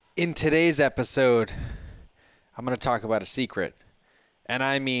In today's episode, I'm going to talk about a secret, and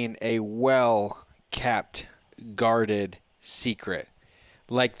I mean a well kept, guarded secret,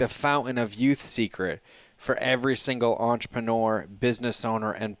 like the fountain of youth secret for every single entrepreneur, business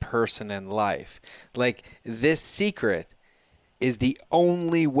owner, and person in life. Like, this secret is the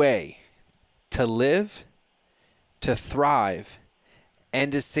only way to live, to thrive,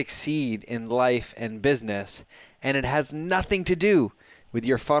 and to succeed in life and business. And it has nothing to do with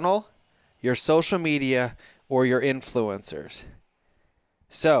your funnel, your social media, or your influencers.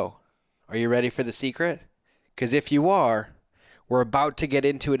 So, are you ready for the secret? Because if you are, we're about to get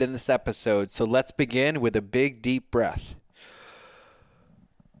into it in this episode. So let's begin with a big, deep breath.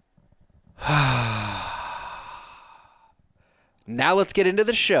 Now let's get into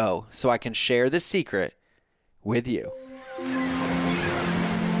the show so I can share the secret with you.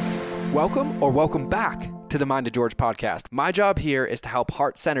 Welcome back to the Mind of George podcast. My job here is to help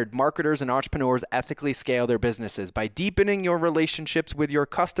heart-centered marketers and entrepreneurs ethically scale their businesses by deepening your relationships with your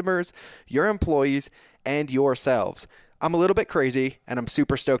customers, your employees, and yourselves. I'm a little bit crazy, and I'm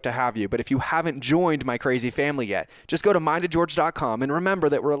super stoked to have you. But if you haven't joined my crazy family yet, just go to mindofgeorge.com and remember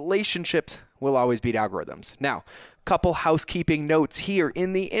that relationships will always beat algorithms. Now, couple housekeeping notes here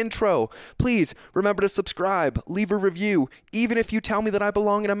in the intro. Please remember to subscribe, leave a review. Even if you tell me that I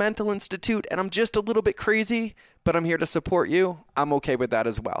belong in a mental institute and I'm just a little bit crazy, but I'm here to support you, I'm okay with that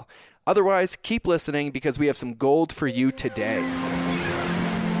as well. Otherwise, keep listening because we have some gold for you today.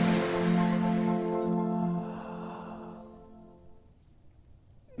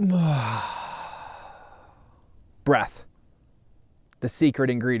 Breath. The secret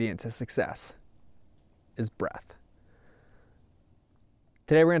ingredient to success is breath.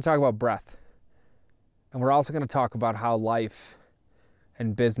 Today we're going to talk about breath. And we're also going to talk about how life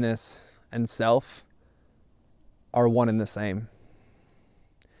and business and self are one and the same.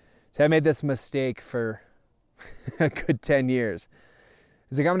 See, I made this mistake for a good 10 years.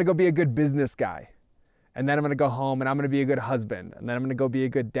 It's like, I'm going to go be a good business guy. And then I'm going to go home and I'm going to be a good husband. And then I'm going to go be a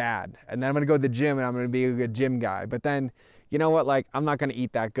good dad. And then I'm going to go to the gym and I'm going to be a good gym guy. But then, you know what? Like, I'm not going to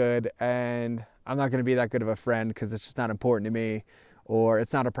eat that good. And I'm not going to be that good of a friend because it's just not important to me. Or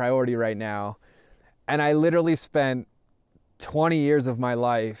it's not a priority right now. And I literally spent 20 years of my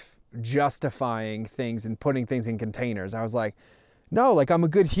life justifying things and putting things in containers. I was like, no, like, I'm a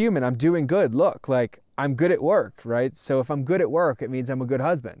good human. I'm doing good. Look, like, I'm good at work, right? So if I'm good at work, it means I'm a good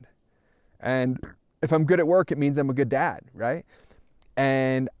husband. And if I'm good at work, it means I'm a good dad, right?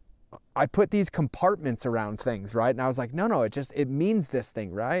 And I put these compartments around things, right? And I was like, no, it means this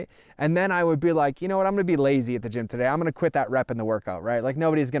thing, right? And then I would be like, you know what? I'm going to be lazy at the gym today. I'm going to quit that rep in the workout, right? Like,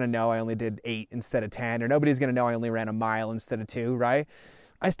 nobody's going to know I only did 8 instead of 10, or nobody's going to know I only ran a mile instead of 2, right?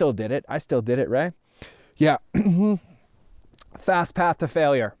 I still did it, right? Yeah. Fast path to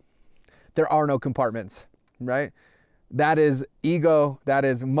failure. There are no compartments, right? That is ego, that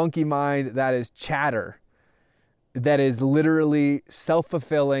is monkey mind, that is chatter. That is literally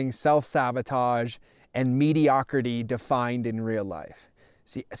self-fulfilling, self-sabotage, and mediocrity defined in real life.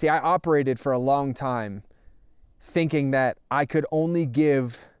 See, I operated for a long time thinking that I could only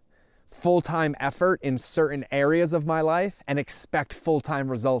give full-time effort in certain areas of my life and expect full-time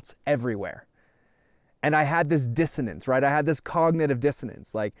results everywhere. And I had this dissonance, right? I had this cognitive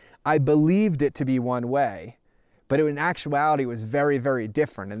dissonance. Like, I believed it to be one way, but in actuality, it was very, very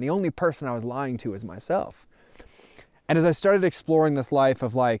different. And the only person I was lying to was myself. And as I started exploring this life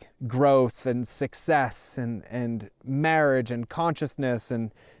of like growth and success and marriage and consciousness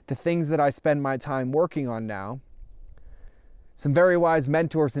and the things that I spend my time working on now, some very wise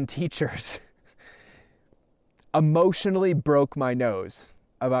mentors and teachers emotionally broke my nose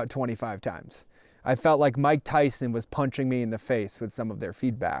about 25 times. I felt like Mike Tyson was punching me in the face with some of their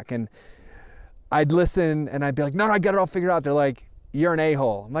feedback. And I'd listen and I'd be like, no, I got it all figured out. They're like, you're an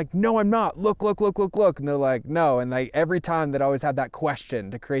a-hole. I'm like, no, I'm not. Look. And they're like, no. And like every time they'd always have that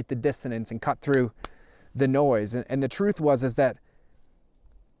question to create the dissonance and cut through the noise. And the truth is that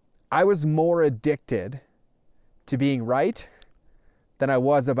I was more addicted to being right than I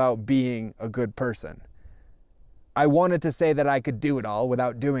was about being a good person. I wanted to say that I could do it all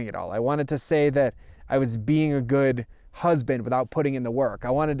without doing it all. I wanted to say that I was being a good husband without putting in the work. I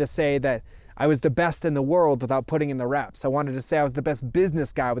wanted to say that I was the best in the world without putting in the reps. I wanted to say I was the best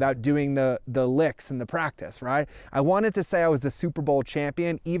business guy without doing the licks and the practice, right? I wanted to say I was the Super Bowl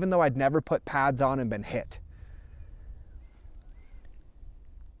champion even though I'd never put pads on and been hit.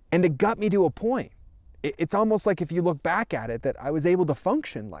 And it got me to a point. It's almost like if you look back at it that I was able to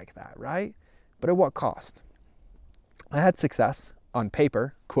function like that, right? But at what cost? I had success on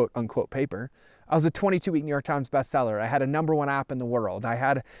paper, quote unquote paper. I was a 22-week New York Times bestseller. I had a #1 app in the world. I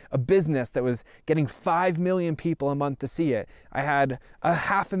had a business that was getting 5 million people a month to see it. I had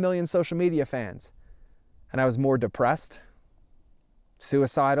 500,000 social media fans. And I was more depressed,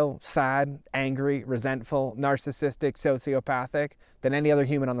 suicidal, sad, angry, resentful, narcissistic, sociopathic than any other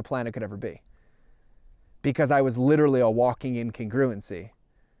human on the planet could ever be. Because I was literally a walking incongruency.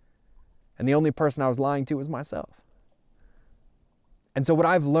 And the only person I was lying to was myself. And so what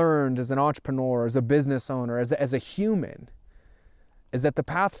I've learned as an entrepreneur, as a business owner, as a human, is that the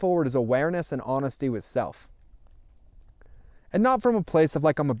path forward is awareness and honesty with self. And not from a place of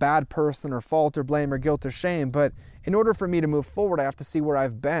like I'm a bad person or fault or blame or guilt or shame, but in order for me to move forward, I have to see where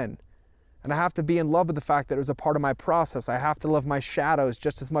I've been. And I have to be in love with the fact that it was a part of my process. I have to love my shadows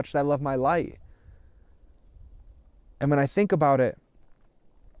just as much as I love my light. And when I think about it,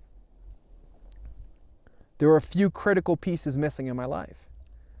 there were a few critical pieces missing in my life.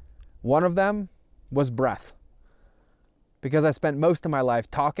 One of them was breath, because I spent most of my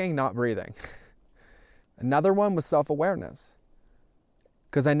life talking, not breathing. Another one was self-awareness,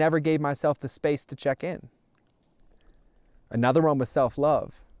 because I never gave myself the space to check in. Another one was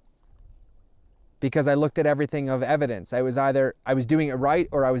self-love, because I looked at everything of evidence. I was doing it right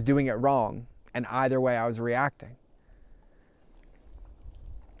or I was doing it wrong, and either way I was reacting.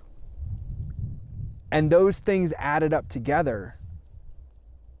 And those things added up together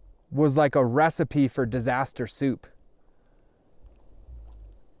was like a recipe for disaster soup.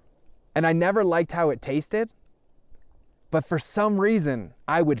 And I never liked how it tasted, but for some reason,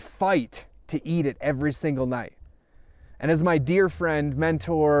 I would fight to eat it every single night. And as my dear friend,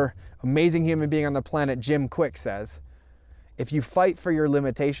 mentor, amazing human being on the planet, Jim Quick says, if you fight for your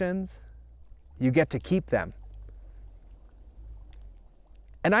limitations, you get to keep them.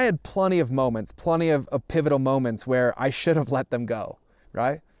 And I had plenty of moments, plenty of pivotal moments where I should have let them go,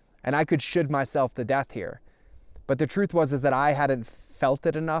 right? And I could should myself to death here. But the truth was that I hadn't felt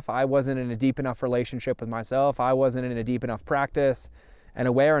it enough. I wasn't in a deep enough relationship with myself. I wasn't in a deep enough practice and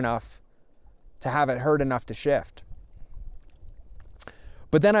aware enough to have it hurt enough to shift.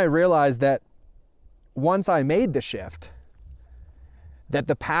 But then I realized that once I made the shift, that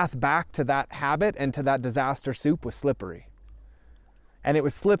the path back to that habit and to that disaster soup was slippery. And it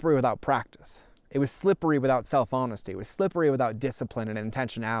was slippery without practice. It was slippery without self-honesty. It was slippery without discipline and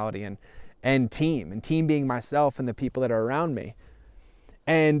intentionality and team being myself and the people that are around me.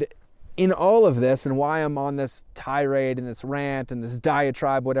 And in all of this, and why I'm on this tirade and this rant and this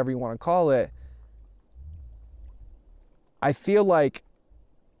diatribe, whatever you want to call it, I feel like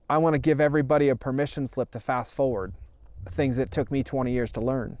I want to give everybody a permission slip to fast forward things that took me 20 years to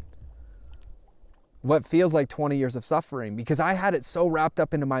learn. What feels like 20 years of suffering, because I had it so wrapped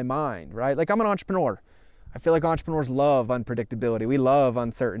up into my mind, right? Like I'm an entrepreneur. I feel like entrepreneurs love unpredictability. We love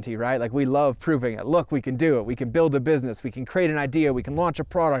uncertainty, right? Like we love proving it. Look, we can do it. We can build a business. We can create an idea. We can launch a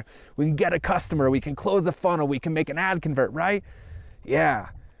product. We can get a customer. We can close a funnel. We can make an ad convert, right? Yeah.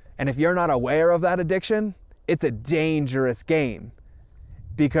 And if you're not aware of that addiction, it's a dangerous game,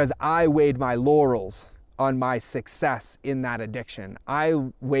 because I weighed my laurels on my success in that addiction. I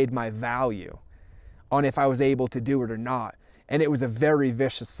weighed my value on if I was able to do it or not. And it was a very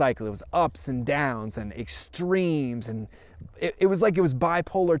vicious cycle. It was ups and downs and extremes. And it was like it was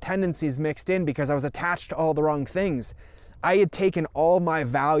bipolar tendencies mixed in, because I was attached to all the wrong things. I had taken all my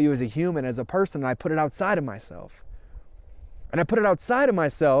value as a human, as a person, and I put it outside of myself. And I put it outside of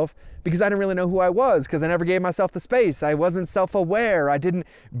myself because I didn't really know who I was, because I never gave myself the space. I wasn't self-aware. I didn't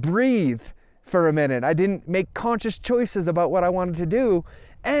breathe for a minute. I didn't make conscious choices about what I wanted to do.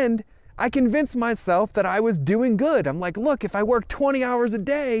 And I convinced myself that I was doing good. I'm like, look, if I work 20 hours a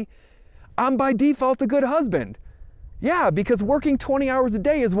day, I'm by default a good husband. Yeah, because working 20 hours a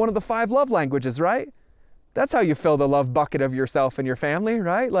day is one of the 5 love languages, right? That's how you fill the love bucket of yourself and your family,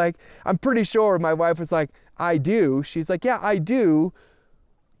 right? Like, I'm pretty sure my wife was like, I do. She's like, yeah, I do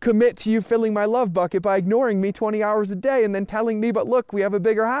commit to you filling my love bucket by ignoring me 20 hours a day and then telling me, but look, we have a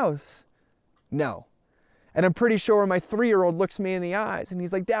bigger house. No. And I'm pretty sure my 3-year-old looks me in the eyes and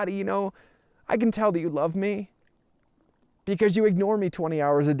he's like, Daddy, you know, I can tell that you love me because you ignore me 20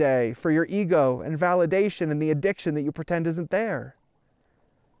 hours a day for your ego and validation and the addiction that you pretend isn't there.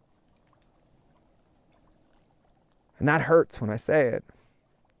 And that hurts when I say it.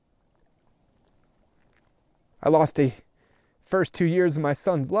 I lost the first 2 years of my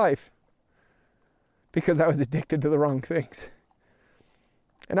son's life because I was addicted to the wrong things.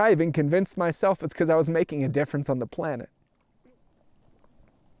 And I even convinced myself it's because I was making a difference on the planet.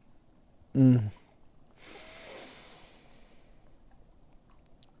 So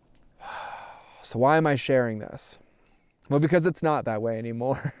why am I sharing this? Well, because it's not that way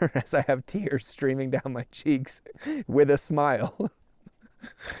anymore, as I have tears streaming down my cheeks with a smile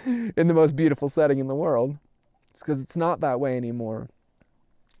in the most beautiful setting in the world. It's because it's not that way anymore.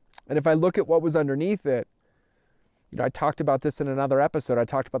 And if I look at what was underneath it, I talked about this in another episode. I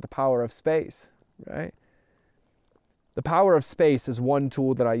talked about the power of space, right? The power of space is one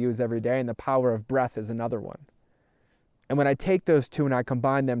tool that I use every day, and the power of breath is another one. And when I take those two and I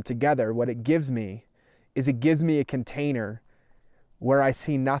combine them together, what it gives me is it gives me a container where I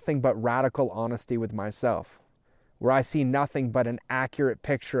see nothing but radical honesty with myself, where I see nothing but an accurate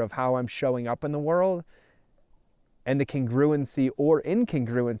picture of how I'm showing up in the world and the congruency or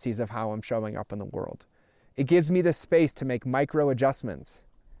incongruencies of how I'm showing up in the world. It gives me the space to make micro adjustments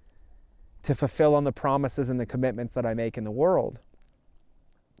to fulfill on the promises and the commitments that I make in the world.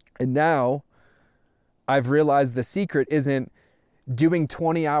 And now I've realized the secret isn't doing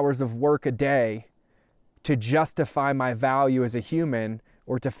 20 hours of work a day to justify my value as a human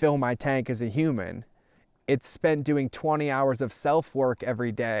or to fill my tank as a human. It's spent doing 20 hours of self-work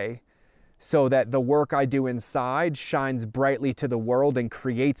every day so that the work I do inside shines brightly to the world and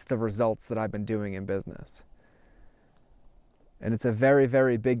creates the results that I've been doing in business. And it's a very,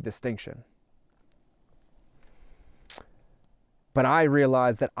 very big distinction. But I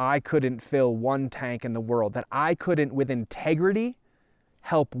realized that I couldn't fill one tank in the world, that I couldn't, with integrity,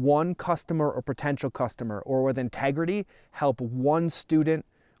 help one customer or potential customer, or with integrity, help one student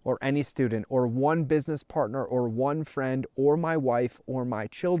or any student, or one business partner, or one friend, or my wife, or my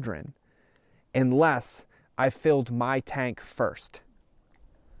children, unless I filled my tank first.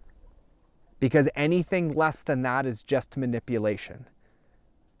 Because anything less than that is just manipulation.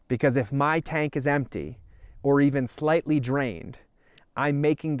 Because if my tank is empty, or even slightly drained, I'm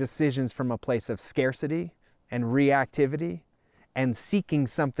making decisions from a place of scarcity and reactivity and seeking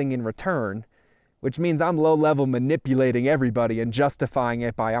something in return, which means I'm low-level manipulating everybody and justifying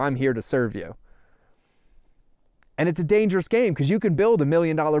it by I'm here to serve you. And it's a dangerous game because you can build $1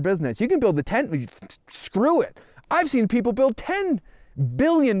 million business. You can build screw it. I've seen people build $10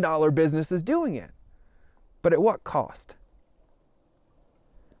 billion businesses doing it. But at what cost?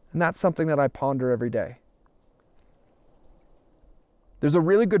 And that's something that I ponder every day. There's a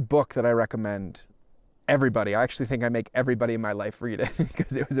really good book that I recommend everybody. I actually think I make everybody in my life read it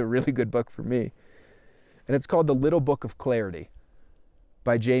because it was a really good book for me. And it's called The Little Book of Clarity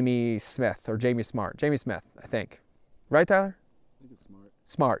by Jamie Smith, or Jamie Smart. Jamie Smith, I think. Right, Tyler? I think it's Smart.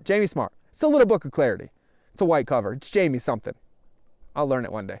 Smart. Jamie Smart. It's The Little Book of Clarity. It's a white cover. It's Jamie something. I'll learn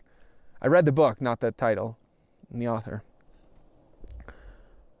it one day. I read the book, not the title and the author.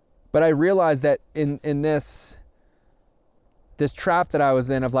 But I realized that in this trap that I was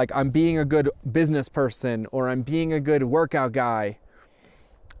in of like, I'm being a good business person or I'm being a good workout guy,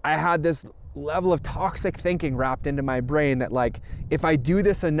 I had this level of toxic thinking wrapped into my brain that like, if I do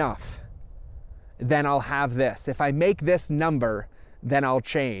this enough, then I'll have this. If I make this number, then I'll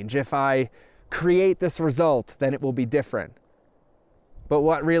change. If I create this result, then it will be different. But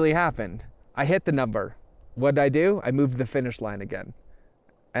what really happened? I hit the number. What did I do? I moved to the finish line again.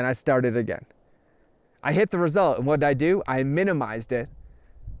 And I started again. I hit the result, and what did I do? I minimized it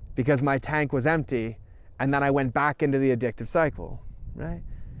because my tank was empty, and then I went back into the addictive cycle, right?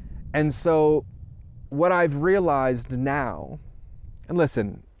 And so what I've realized now, and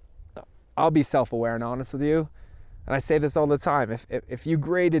listen, I'll be self-aware and honest with you, and I say this all the time, if you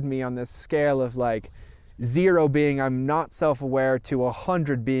graded me on this scale of like 0 being I'm not self-aware to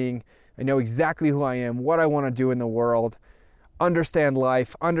 100 being I know exactly who I am, what I want to do in the world, understand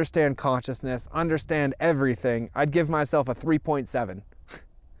life, understand consciousness, understand everything, I'd give myself a 3.7.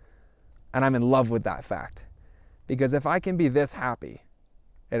 And I'm in love with that fact. Because if I can be this happy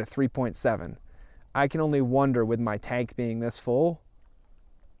at a 3.7, I can only wonder with my tank being this full,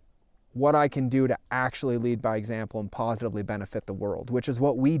 what I can do to actually lead by example and positively benefit the world, which is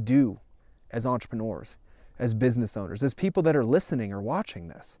what we do as entrepreneurs, as business owners, as people that are listening or watching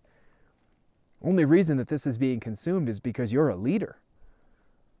this. Only reason that this is being consumed is because you're a leader.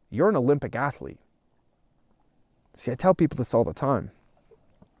 You're an Olympic athlete. See, I tell people this all the time.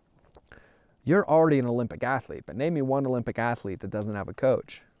 You're already an Olympic athlete, but name me one Olympic athlete that doesn't have a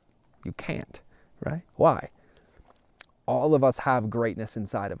coach. You can't, right? Why? All of us have greatness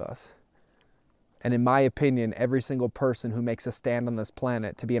inside of us. And in my opinion, every single person who makes a stand on this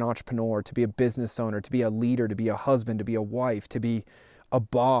planet to be an entrepreneur, to be a business owner, to be a leader, to be a husband, to be a wife, to be a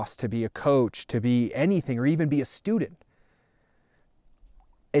boss, to be a coach, to be anything, or even be a student,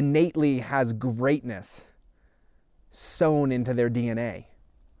 innately has greatness sewn into their DNA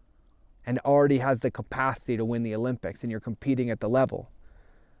and already has the capacity to win the Olympics, and you're competing at the level.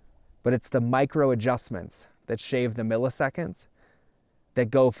 But it's the micro adjustments that shave the milliseconds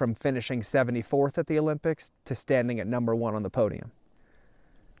that go from finishing 74th at the Olympics to standing at number 1 on the podium.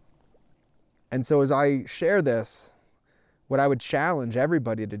 And so as I share this, what I would challenge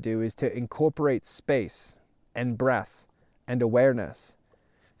everybody to do is to incorporate space and breath and awareness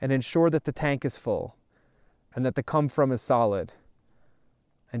and ensure that the tank is full and that the come from is solid.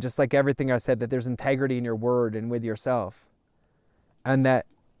 And just like everything I said, that there's integrity in your word and with yourself. And that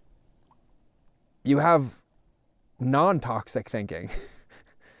you have non-toxic thinking.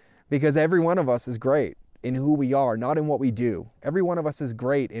 Because every one of us is great in who we are, not in what we do. Every one of us is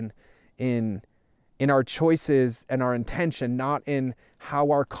great in our choices and our intention, not in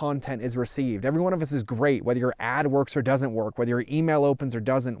how our content is received. Every one of us is great, whether your ad works or doesn't work, whether your email opens or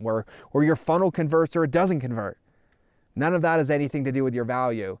doesn't work, or your funnel converts or it doesn't convert. None of that has anything to do with your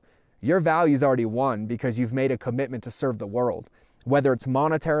value. Your value is already won because you've made a commitment to serve the world. Whether it's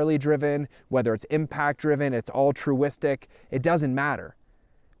monetarily driven, whether it's impact driven, it's altruistic, it doesn't matter.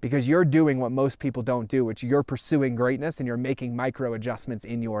 Because you're doing what most people don't do, which you're pursuing greatness and you're making micro adjustments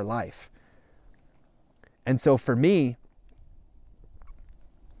in your life. And so for me,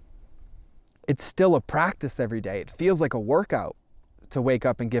 it's still a practice every day. It feels like a workout to wake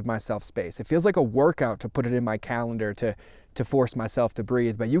up and give myself space. It feels like a workout to put it in my calendar to force myself to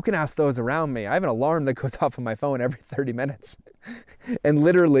breathe. But you can ask those around me. I have an alarm that goes off on my phone every 30 minutes. And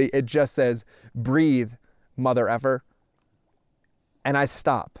literally it just says, breathe, mother effer. And I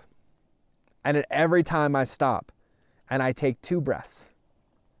stop. And at every time I stop and I take 2 breaths.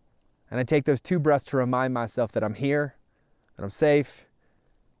 And I take those 2 breaths to remind myself that I'm here, that I'm safe,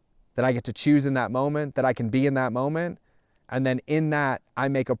 that I get to choose in that moment, that I can be in that moment. And then in that, I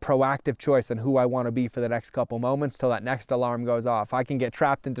make a proactive choice on who I want to be for the next couple moments till that next alarm goes off. I can get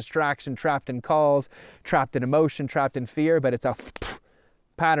trapped in distraction, trapped in calls, trapped in emotion, trapped in fear, but it's a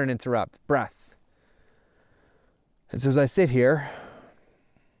pattern interrupt, breath. And so as I sit here,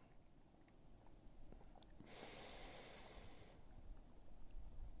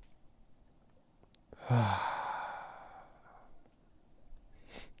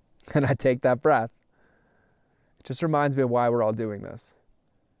 and I take that breath, it just reminds me of why we're all doing this.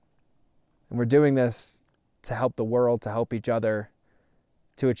 And we're doing this to help the world, to help each other,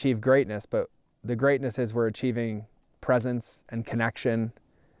 to achieve greatness. But the greatness is we're achieving presence and connection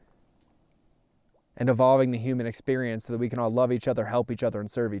and evolving the human experience so that we can all love each other, help each other, and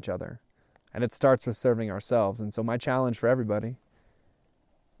serve each other. And it starts with serving ourselves. And so my challenge for everybody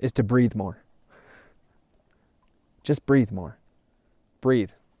is to breathe more. Just breathe more.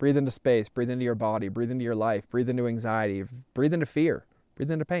 Breathe. Breathe into space. Breathe into your body. Breathe into your life. Breathe into anxiety. Breathe into fear. Breathe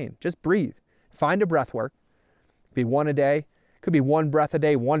into pain. Just breathe. Find a breath work. It could be 1 a day. It could be 1 breath a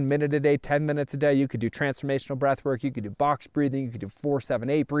day, 1 minute a day, 10 minutes a day. You could do transformational breath work. You could do box breathing. You could do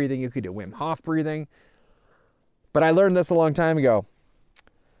 4-7-8 breathing. You could do Wim Hof breathing. But I learned this a long time ago.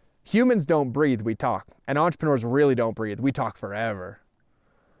 Humans don't breathe, we talk. And entrepreneurs really don't breathe. We talk forever.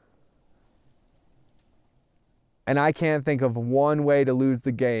 And I can't think of one way to lose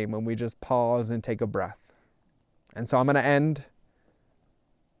the game when we just pause and take a breath. And so I'm going to end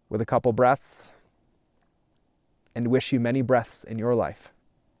with a couple breaths and wish you many breaths in your life.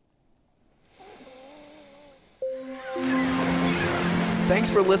 Thanks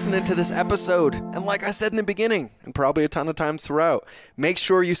for listening to this episode. And like I said in the beginning, and probably a ton of times throughout, make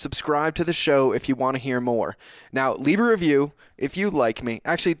sure you subscribe to the show if you want to hear more. Now, leave a review if you like me.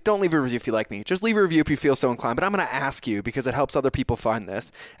 Actually, don't leave a review if you like me. Just leave a review if you feel so inclined. But I'm going to ask you because it helps other people find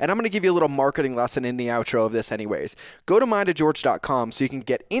this. And I'm going to give you a little marketing lesson in the outro of this anyways. Go to mindofgeorge.com so you can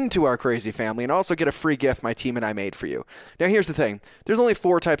get into our crazy family and also get a free gift my team and I made for you. Now, here's the thing. There's only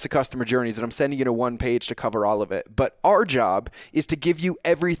 4 types of customer journeys, and I'm sending you to one page to cover all of it. But our job is to give you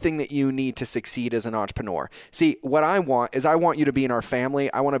everything that you need to succeed as an entrepreneur. See, what I want is I want you to be in our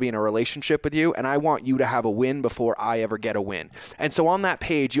family. I want to be in a relationship with you, and I want you to have a win before I ever get a win. And so on that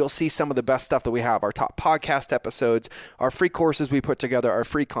page, you'll see some of the best stuff that we have, our top podcast episodes, our free courses we put together, our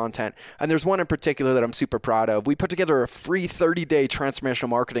free content. And there's one in particular that I'm super proud of. We put together a free 30-day transformational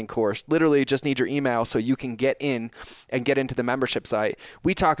marketing course. Literally just need your email so you can get in and get into the membership site.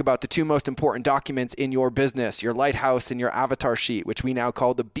 We talk about the 2 most important documents in your business, your lighthouse and your avatar sheet, which we now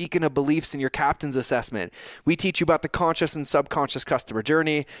call the beacon of beliefs in your captain's assessment. We teach you about the conscious and subconscious customer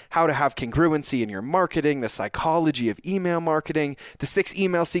journey, how to have congruency in your marketing, the psychology of email marketing, marketing, the 6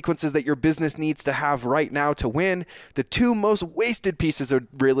 email sequences that your business needs to have right now to win, the 2 most wasted pieces of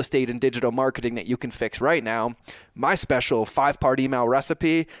real estate and digital marketing that you can fix right now, my special 5-part email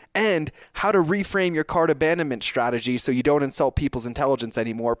recipe, and how to reframe your cart abandonment strategy so you don't insult people's intelligence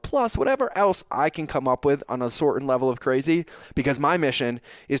anymore, plus whatever else I can come up with on a certain level of crazy, because my mission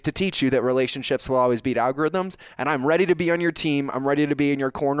is to teach you that relationships will always beat algorithms, and I'm ready to be on your team, I'm ready to be in your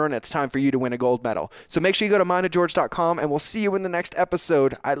corner, and it's time for you to win a gold medal. So make sure you go to mindofgeorge.com, and we'll see you in the next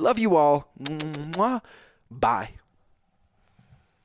episode. I love you all. Mwah. Bye.